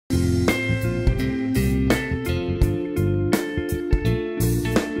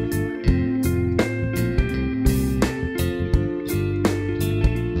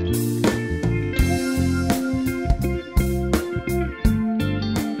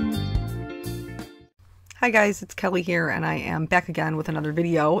Hi guys, it's Kelly here and I am back again with another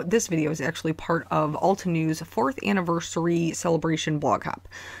video. This video is actually part of Altenew's 4th anniversary celebration blog hop.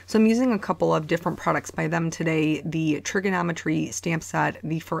 So I'm using a couple of different products by them today, the Trigonometry stamp set,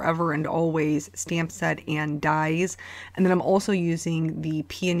 the Forever and Always stamp set and dies, and then I'm also using the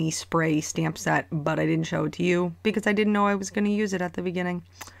Peony Spray stamp set, but I didn't show it to you because I didn't know I was going to use it at the beginning.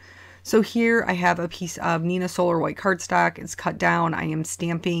 So here I have a piece of Nina Solar white cardstock. It's cut down. I am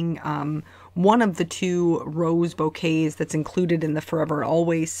stamping one of the two rose bouquets that's included in the Forever and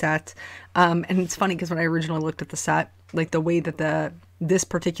Always set. And it's funny because when I originally looked at the set, like the way that this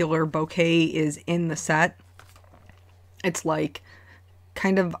particular bouquet is in the set, it's like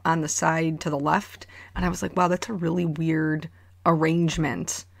kind of on the side to the left. And I was like, wow, that's a really weird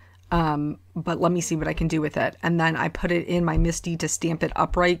arrangement. But let me see what I can do with it. And then I put it in my MISTI to stamp it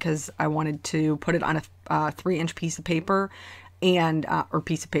upright because I wanted to put it on a 3-inch piece of paper and, or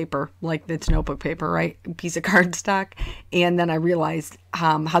piece of paper, like it's notebook paper, right? Piece of cardstock. And then I realized,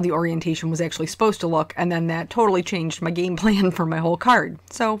 how the orientation was actually supposed to look. And then that totally changed my game plan for my whole card.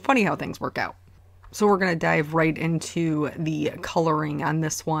 So funny how things work out. So we're going to dive right into the coloring on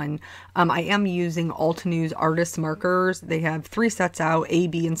this one. I am using Altenew's artist markers. They have 3 sets out, A,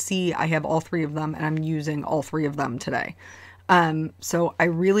 B, and C. I have all 3 of them, and I'm using all 3 of them today. So I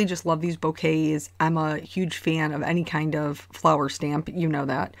really just love these bouquets. I'm a huge fan of any kind of flower stamp, you know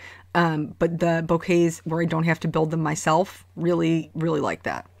that. But the bouquets where I don't have to build them myself, really, really like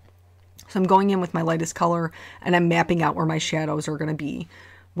that. So I'm going in with my lightest color, and I'm mapping out where my shadows are going to be.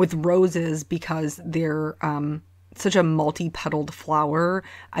 With roses, because they're such a multi-petaled flower,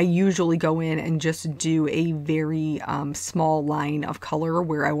 I usually go in and just do a very small line of color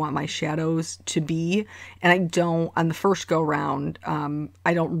where I want my shadows to be. And I don't, on the first go round,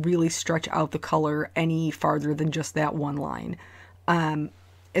 I don't really stretch out the color any farther than just that one line.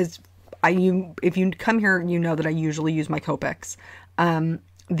 If you come here, you know that I usually use my Copics.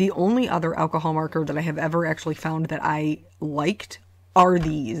 The only other alcohol marker that I have ever actually found that I liked are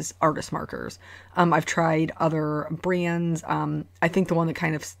these artist markers. I've tried other brands. I think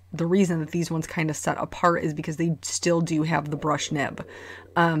the reason that these ones kind of set apart is because they still do have the brush nib.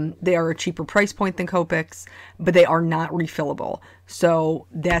 They are a cheaper price point than Copics, but they are not refillable. So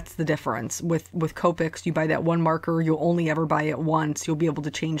that's the difference. With Copics, you buy that one marker, you'll only ever buy it once. You'll be able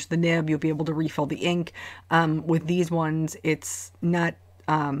to change the nib, you'll be able to refill the ink. With these ones, it's not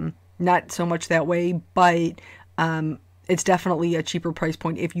so much that way, but it's definitely a cheaper price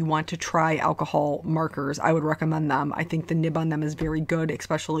point if you want to try alcohol markers. I would recommend them. I think the nib on them is very good,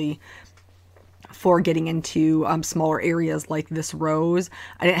 especially for getting into smaller areas like this rose.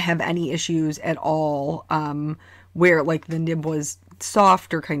 I didn't have any issues at all where like the nib was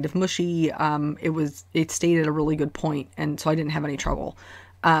soft or kind of mushy. It stayed at a really good point, and so I didn't have any trouble.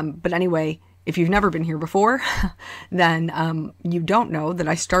 But anyway, if you've never been here before, then you don't know that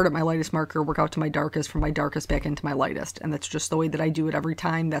I start at my lightest marker, work out to my darkest, from my darkest back into my lightest. And that's just the way that I do it every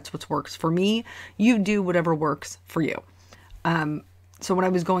time. That's what works for me. You do whatever works for you. So when I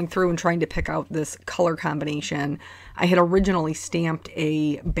was going through and trying to pick out this color combination, I had originally stamped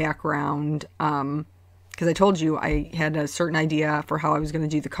a background because I told you I had a certain idea for how I was going to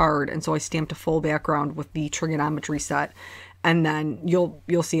do the card. And so I stamped a full background with the Trigonometry set. And then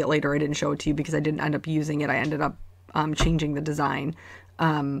you'll see it later. I didn't show it to you because I didn't end up using it. I ended up changing the design.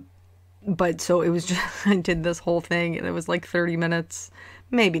 But so it was just, I did this whole thing and it was like 30 minutes,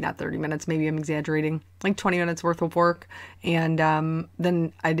 maybe not 30 minutes, maybe I'm exaggerating, like 20 minutes worth of work. And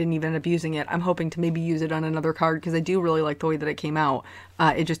then I didn't even end up using it. I'm hoping to maybe use it on another card because I do really like the way that it came out.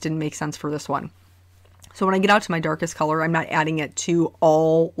 It just didn't make sense for this one. So when I get out to my darkest color, I'm not adding it to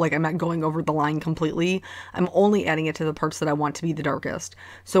all, like I'm not going over the line completely. I'm only adding it to the parts that I want to be the darkest.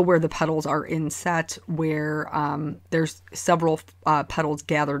 So where the petals are inset, where there's several petals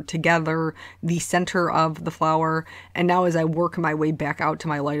gathered together, the center of the flower. And now as I work my way back out to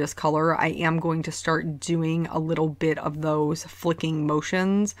my lightest color, I am going to start doing a little bit of those flicking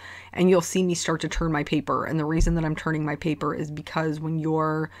motions. And you'll see me start to turn my paper. And the reason that I'm turning my paper is because when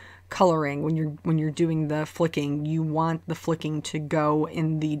you're coloring, when you're doing the flicking, you want the flicking to go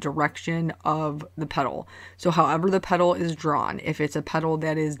in the direction of the petal. So however the petal is drawn, if it's a petal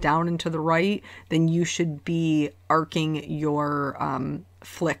that is down and to the right, then you should be arcing your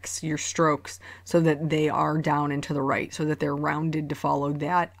flicks, your strokes, so that they are down and to the right, so that they're rounded to follow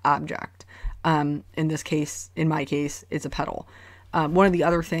that object. In this case, in my case, it's a petal. One of the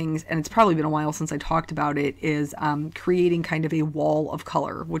other things, and it's probably been a while since I talked about it, is creating kind of a wall of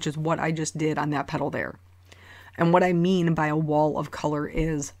color, which is what I just did on that petal there. And what I mean by a wall of color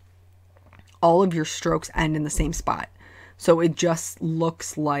is all of your strokes end in the same spot. So it just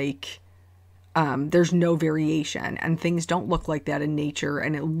looks like There's no variation, and things don't look like that in nature,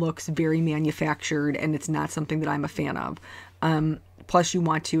 and it looks very manufactured, and it's not something that I'm a fan of. Plus, you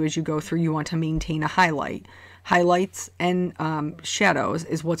want to, as you go through, you want to maintain a highlight. Highlights and shadows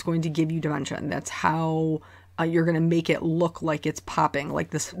is what's going to give you dimension. That's how you're going to make it look like it's popping, like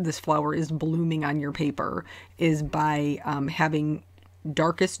this flower is blooming on your paper, is by having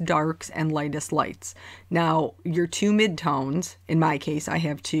darkest darks and lightest lights. Now, your two midtones, in my case, I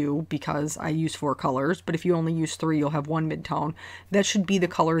have two because I use 4 colors, but if you only use 3, you'll have 1 midtone. That should be the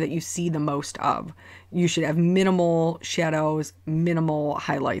color that you see the most of. You should have minimal shadows, minimal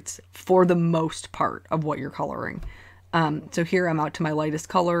highlights for the most part of what you're coloring. So here I'm out to my lightest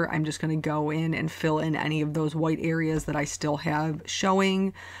color. I'm just going to go in and fill in any of those white areas that I still have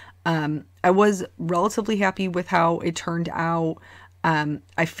showing. I was relatively happy with how it turned out.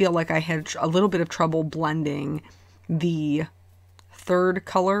 I feel like I had a little bit of trouble blending the 3rd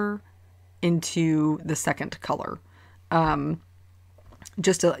color into the 2nd color.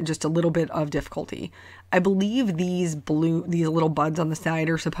 Just a little bit of difficulty. I believe these little buds on the side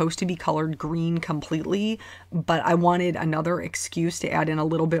are supposed to be colored green completely, but I wanted another excuse to add in a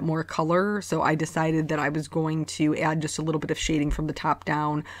little bit more color, so I decided that I was going to add just a little bit of shading from the top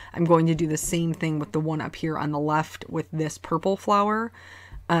down. I'm going to do the same thing with the one up here on the left with this purple flower.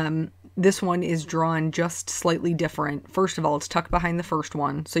 This one is drawn just slightly different. First of all, it's tucked behind the first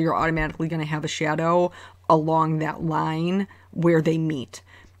one, so you're automatically going to have a shadow along that line where they meet.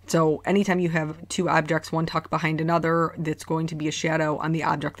 So anytime you have 2 objects, one tucked behind another, that's going to be a shadow on the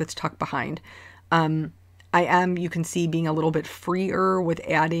object that's tucked behind. I am, you can see, being a little bit freer with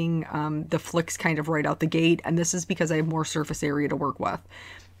adding the flicks kind of right out the gate, and this is because I have more surface area to work with.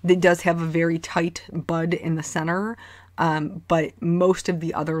 It does have a very tight bud in the center, but most of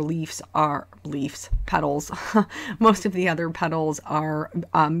the other petals, most of the other petals are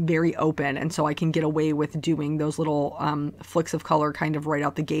very open, and so I can get away with doing those little flicks of color kind of right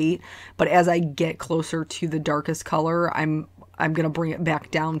out the gate. But as I get closer to the darkest color, I'm going to bring it back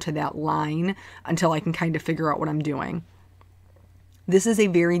down to that line until I can kind of figure out what I'm doing. This is a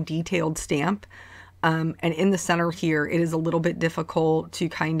very detailed stamp, and in the center here, it is a little bit difficult to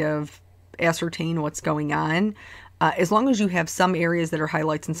kind of ascertain what's going on. As long as you have some areas that are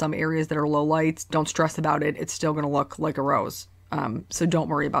highlights and some areas that are lowlights, don't stress about it. It's still going to look like a rose. So don't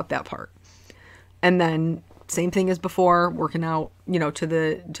worry about that part. And then same thing as before, working out, to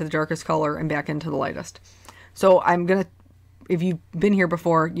the darkest color and back into the lightest. So I'm going to, if you've been here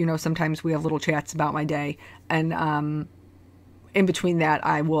before, sometimes we have little chats about my day, and in between that,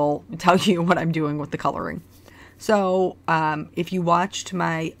 I will tell you what I'm doing with the coloring. So if you watched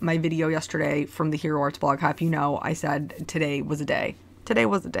my video yesterday from the Hero Arts blog hop, I said today was a day. Today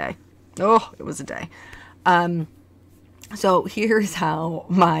was a day. Oh, it was a day. So here's how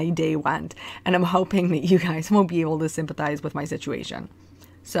my day went, and I'm hoping that you guys will be able to sympathize with my situation.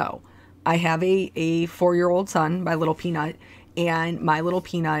 So I have a 4-year-old son, my little Peanut, and my little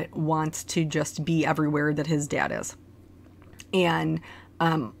Peanut wants to just be everywhere that his dad is. And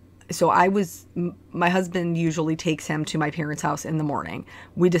so my husband usually takes him to my parents' house in the morning.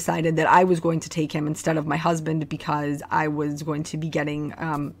 We decided that I was going to take him instead of my husband because I was going to be getting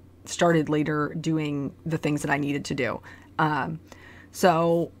started later doing the things that I needed to do.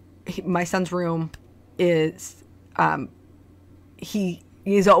 So my son's room is, he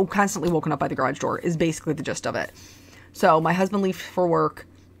is constantly woken up by the garage door is basically the gist of it. So my husband leaves for work.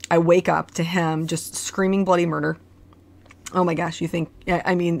 I wake up to him just screaming bloody murder. Oh my gosh,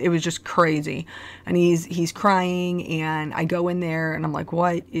 it was just crazy. And he's crying, and I go in there and I'm like,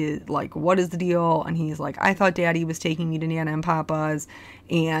 what is the deal? And he's like, I thought Daddy was taking me to Nana and Papa's.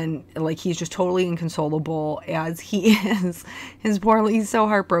 And he's just totally inconsolable as he is. He's so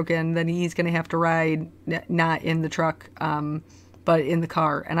heartbroken that he's going to have to ride not in the truck, but in the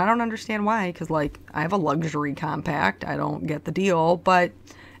car. And I don't understand why, because I have a luxury compact. I don't get the deal, but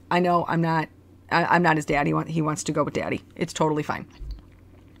I know I'm not his dad. He wants to go with Daddy. It's totally fine.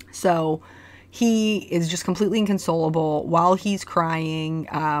 So he is just completely inconsolable while he's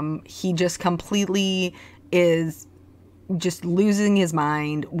crying. He just completely is just losing his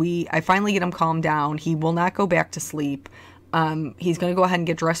mind. I finally get him calmed down. He will not go back to sleep. He's going to go ahead and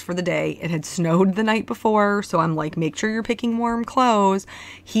get dressed for the day. It had snowed the night before, so I'm like, make sure you're picking warm clothes.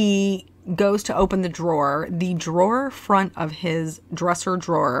 He goes to open the drawer front of his dresser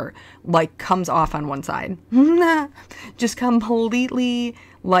drawer comes off on one side. Just completely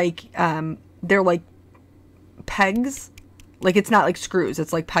they're like pegs. It's not like screws,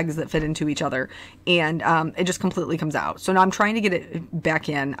 it's like pegs that fit into each other, and it just completely comes out. So now I'm trying to get it back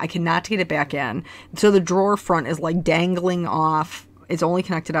in. I cannot get it back in. So the drawer front is dangling off It's only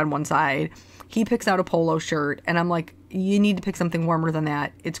connected on one side. He picks out a polo shirt, and I'm like, you need to pick something warmer than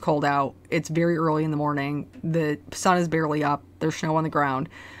that. It's cold out. It's very early in the morning. The sun is barely up. There's snow on the ground.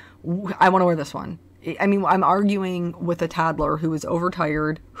 I want to wear this one. I mean, I'm arguing with a toddler who is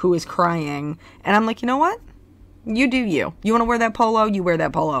overtired, who is crying, and I'm like, you know what? You do you. You want to wear that polo? You wear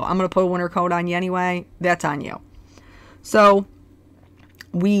that polo. I'm going to put a winter coat on you anyway. That's on you. So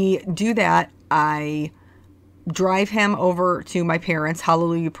we do that. I drive him over to my parents.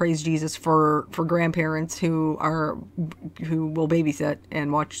 Hallelujah, praise Jesus for grandparents who will babysit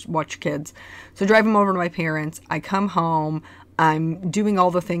and watch kids. So drive him over to my parents. I come home. I'm doing all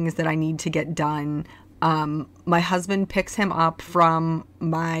the things that I need to get done. My husband picks him up from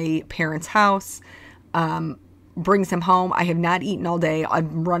my parents' house, brings him home. I have not eaten all day.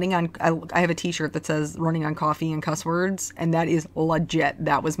 I'm running on, I have a t-shirt that says running on coffee and cuss words, and that is legit.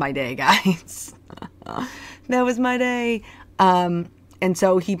 That was my day, guys. That was my day. And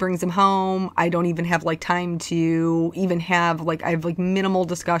so he brings him home. I don't even have like time to even have I have minimal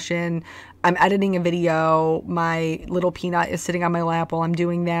discussion. I'm editing a video. My little peanut is sitting on my lap while I'm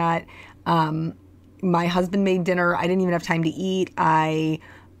doing that. My husband made dinner. I didn't even have time to eat. I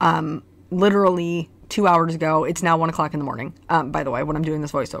literally 2 hours ago, it's now 1 o'clock in the morning, by the way, when I'm doing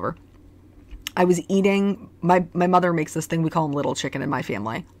this voiceover. I was eating, my mother makes this thing we call them little chicken in my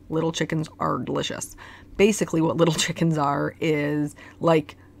family. Little chickens are delicious. Basically what little chickens are is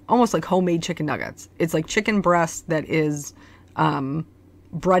almost like homemade chicken nuggets. It's like chicken breast that is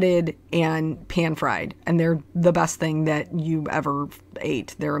breaded and pan fried, and they're the best thing that you ever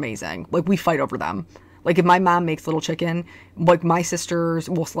ate. They're amazing. We fight over them. If my mom makes little chicken, my sisters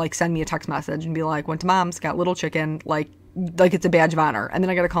will send me a text message and be like, went to mom's, got little chicken, like it's a badge of honor. And then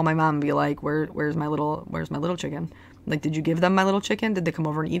I got to call my mom and be like, where's my little chicken? Did you give them my little chicken? Did they come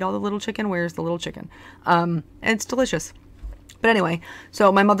over and eat all the little chicken? Where's the little chicken? And it's delicious. But anyway,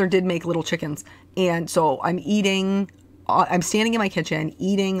 so my mother did make little chickens. And so I'm standing in my kitchen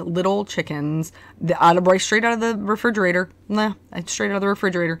eating little chickens straight out of the refrigerator. Straight out of the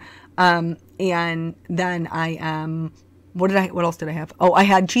refrigerator. And then I am, what else did I have? Oh, I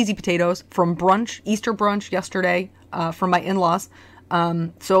had cheesy potatoes from Easter brunch yesterday, from my in-laws.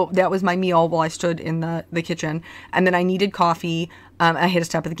 So that was my meal while I stood in the kitchen. And then I needed coffee. I had to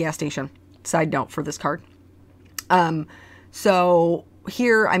stop at the gas station. Side note for this card. So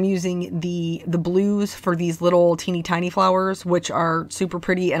here I'm using the blues for these little teeny tiny flowers, which are super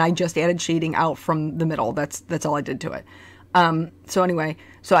pretty. And I just added shading out from the middle. That's all I did to it. So anyway,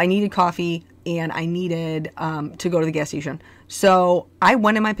 so I needed coffee and I needed, to go to the gas station. So I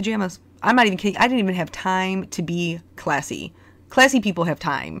went in my pajamas. I'm not even kidding. I didn't even have time to be classy. Classy people have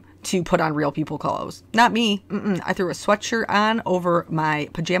time to put on real people clothes. Not me. I threw a sweatshirt on over my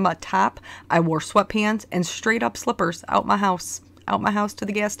pajama top. I wore sweatpants and straight up slippers out my house to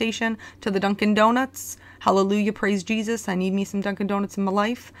the gas station, to the Dunkin' Donuts. Hallelujah, praise Jesus. I need me some Dunkin' Donuts in my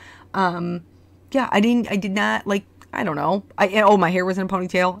life. Yeah, I did not I don't know. My hair was in a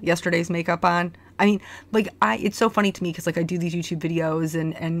ponytail. Yesterday's makeup on. I mean, it's so funny to me because I do these YouTube videos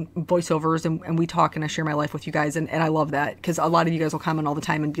and voiceovers and we talk and I share my life with you guys. And I love that because a lot of you guys will comment all the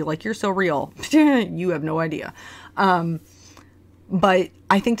time and be like, you're so real. You have no idea. But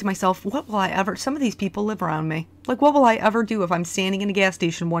I think to myself, some of these people live around me. What will I ever do if I'm standing in a gas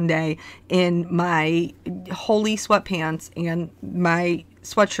station one day in my holy sweatpants and my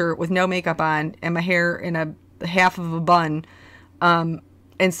sweatshirt with no makeup on and my hair in a half of a bun, and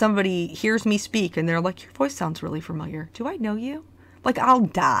somebody hears me speak and they're like, your voice sounds really familiar. Do I know you? I'll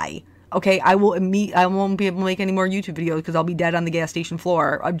die. Okay, I won't be able to make any more YouTube videos because I'll be dead on the gas station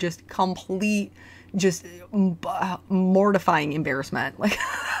floor. I'm just mortifying embarrassment.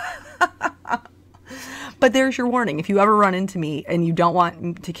 But there's your warning. If you ever run into me and you don't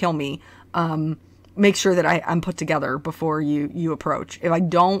want to kill me, make sure that I'm put together before you approach. If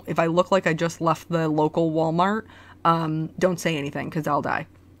I look like I just left the local Walmart, don't say anything because I'll die.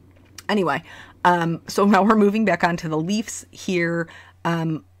 Anyway, so now we're moving back onto the leaves here.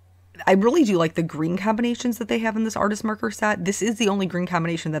 I really do like the green combinations that they have in this artist marker set. This is the only green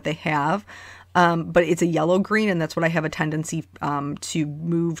combination that they have, but it's a yellow green, and that's what I have a tendency to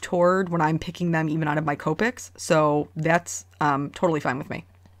move toward when I'm picking them even out of my copics. So that's totally fine with me.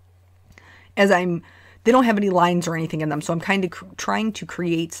 They don't have any lines or anything in them, so I'm kind of trying to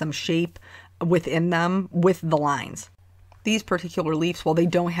create some shape within them with the lines. These particular leaves, while they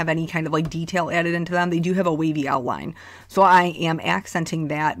don't have any kind of detail added into them, they do have a wavy outline. So I am accenting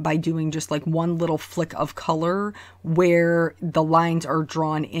that by doing just one little flick of color where the lines are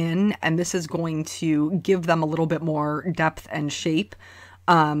drawn in, and this is going to give them a little bit more depth and shape.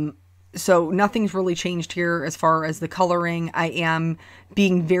 So nothing's really changed here as far as the coloring. I am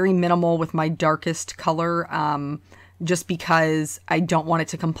being very minimal with my darkest color, just because I don't want it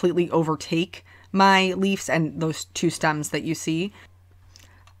to completely overtake my leaves and those two stems that you see.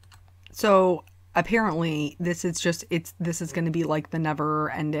 So apparently this is going to be like the never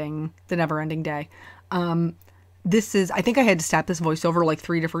ending day. I think I had to stop this voiceover like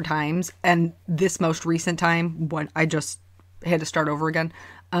 3 different times, and this most recent time when I just had to start over again,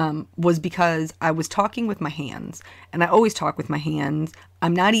 was because I was talking with my hands, and I always talk with my hands.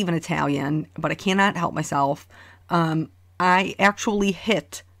 I'm not even Italian, but I cannot help myself. I actually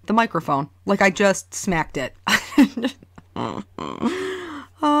hit the microphone. Like I just smacked it.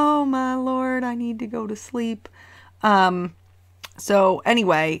 Oh my Lord, I need to go to sleep. So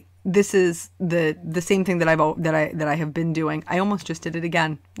anyway, this is the same thing that I have been doing. I almost just did it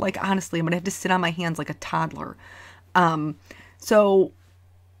again. Like honestly, I'm gonna have to sit on my hands like a toddler. So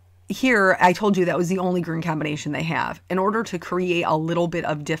here I told you that was the only green combination they have. In order to create a little bit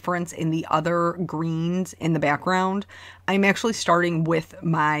of difference in the other greens in the background, I'm actually starting with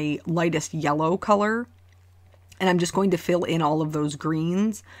my lightest yellow color, and I'm just going to fill in all of those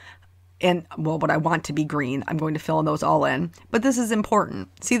greens. And, well, what I want to be green, I'm going to fill in those all in. But this is important.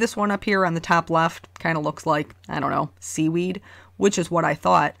 See this one up here on the top left? Kind of looks like, I don't know, seaweed, which is what I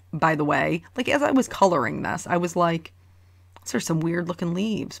thought, by the way. Like, as I was coloring this, I was like, these are some weird looking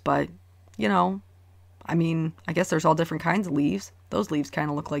leaves, but, you know, I mean, I guess there's all different kinds of leaves. Those leaves kind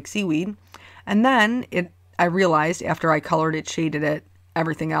of look like seaweed. And then I realized after I colored it, shaded it,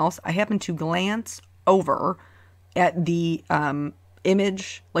 everything else, I happened to glance over at the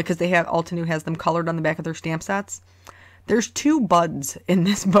image, like, because Altenew has them colored on the back of their stamp sets. There's 2 buds in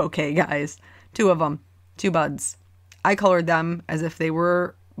this bouquet, guys. 2 of them. 2 buds. I colored them as if they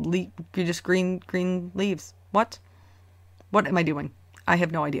were just green leaves. What am I doing? I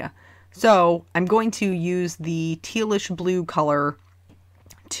have no idea. So I'm going to use the tealish blue color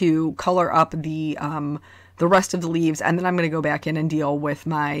to color up the rest of the leaves, and then I'm going to go back in and deal with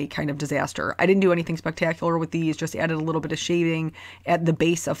my kind of disaster. I didn't do anything spectacular with these, just added a little bit of shading at the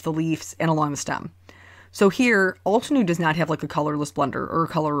base of the leaves and along the stem. So here, Altenew does not have like a colorless blender or a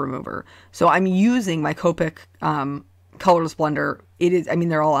color remover. So I'm using my Copic colorless blender.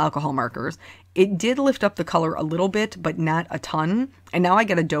 They're all alcohol markers. It did lift up the color a little bit, but not a ton. And now I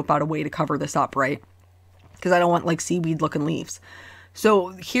got to dope out a way to cover this up, right? Because I don't want like seaweed looking leaves. So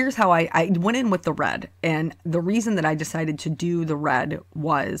here's how I went in with the red. And the reason that I decided to do the red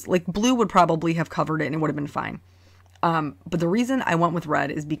was, like, blue would probably have covered it and it would have been fine. But the reason I went with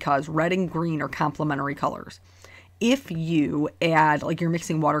red is because red and green are complementary colors. If you add, like you're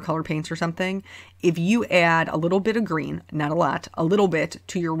mixing watercolor paints or something, if you add a little bit of green, not a lot, a little bit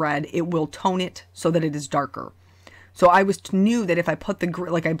to your red, it will tone it so that it is darker. So I knew that if I put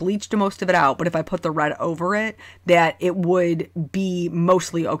I bleached most of it out, but if I put the red over it, that it would be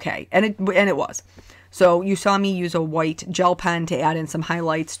mostly okay. And it was. So you saw me use a white gel pen to add in some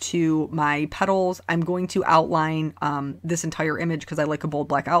highlights to my petals. I'm going to outline this entire image because I like a bold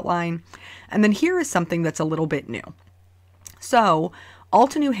black outline. And then here is something that's a little bit new. So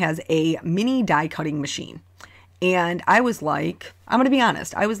Altenew has a mini die cutting machine. And I was like, I'm going to be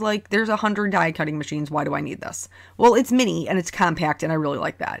honest, I was like, there's 100 die cutting machines. Why do I need this? Well, it's mini and it's compact and I really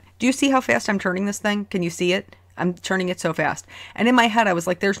like that. Do you see how fast I'm turning this thing? Can you see it? I'm turning it so fast. And in my head, I was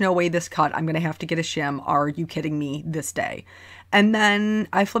like, there's no way this cut. I'm going to have to get a shim. Are you kidding me this day? And then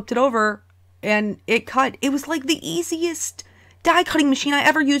I flipped it over and it cut. It was like the easiest die cutting machine I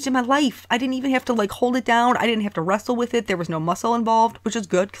ever used in my life. I didn't even have to like hold it down. I didn't have to wrestle with it. There was no muscle involved, which is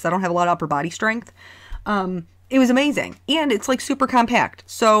good because I don't have a lot of upper body strength. It was amazing. And it's like super compact.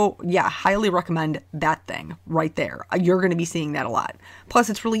 So yeah, highly recommend that thing right there. You're going to be seeing that a lot. Plus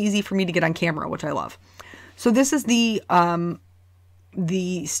it's really easy for me to get on camera, which I love. So this is the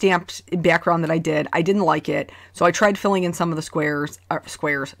stamped background that I did. I didn't like it. So I tried filling in some of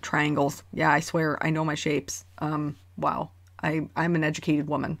the triangles. Yeah, I swear I know my shapes. Wow. I'm an educated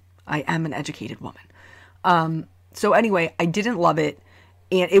woman. I am an educated woman. So anyway, I didn't love it.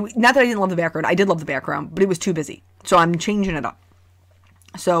 And not that I didn't love the background. I did love the background, but it was too busy. So I'm changing it up.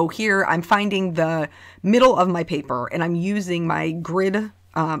 So here I'm finding the middle of my paper and I'm using my grid,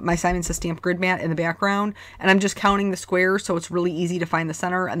 my Simon Says Stamp grid mat in the background. And I'm just counting the squares so it's really easy to find the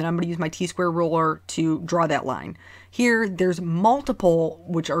center. And then I'm going to use my T-square ruler to draw that line. Here, there's multiple,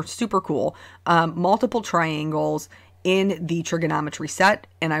 which are super cool, multiple triangles in the trigonometry set.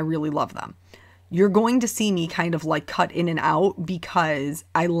 And I really love them. You're going to see me kind of like cut in and out because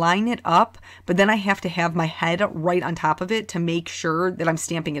I line it up, but then I have to have my head right on top of it to make sure that I'm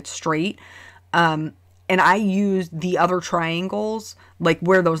stamping it straight. And And I used the other triangles, like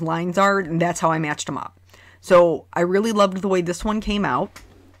where those lines are, and that's how I matched them up. So I really loved the way this one came out.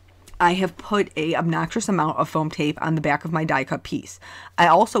 I have put a obnoxious amount of foam tape on the back of my die cut piece. I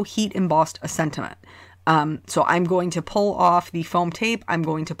also heat embossed a sentiment. So I'm going to pull off the foam tape. I'm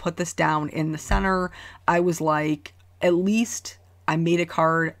going to put this down in the center. I was like, at least I made a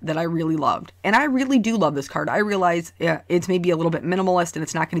card that I really loved. And I really do love this card. I realize it's maybe a little bit minimalist and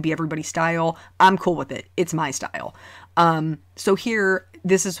it's not going to be everybody's style. I'm cool with it. It's my style. So here,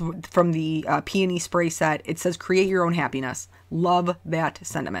 this is from the Peony Spray set. It says, create your own happiness. Love that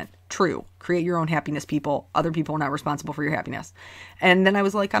sentiment. True. Create your own happiness, people. Other people are not responsible for your happiness. And then I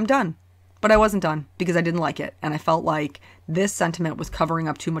was like, I'm done. But I wasn't done because I didn't like it. And I felt like this sentiment was covering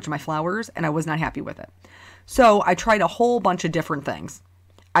up too much of my flowers and I was not happy with it. So I tried a whole bunch of different things.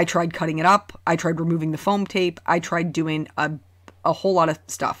 I tried cutting it up. I tried removing the foam tape. I tried doing a whole lot of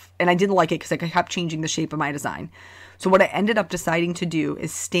stuff. And I didn't like it because I kept changing the shape of my design. So what I ended up deciding to do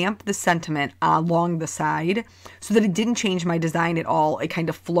is stamp the sentiment along the side so that it didn't change my design at all. It kind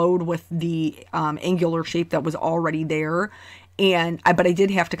of flowed with the angular shape that was already there. But I did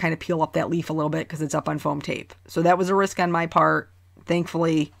have to kind of peel up that leaf a little bit because it's up on foam tape. So that was a risk on my part.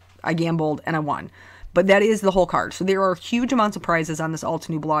 Thankfully, I gambled and I won. But that is the whole card. So there are huge amounts of prizes on this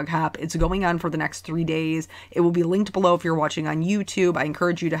Altenew blog hop. It's going on for the next 3 days. It will be linked below if you're watching on YouTube. I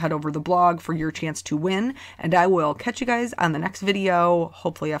encourage you to head over to the blog for your chance to win. And I will catch you guys on the next video,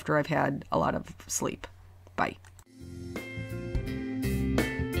 hopefully after I've had a lot of sleep. Bye.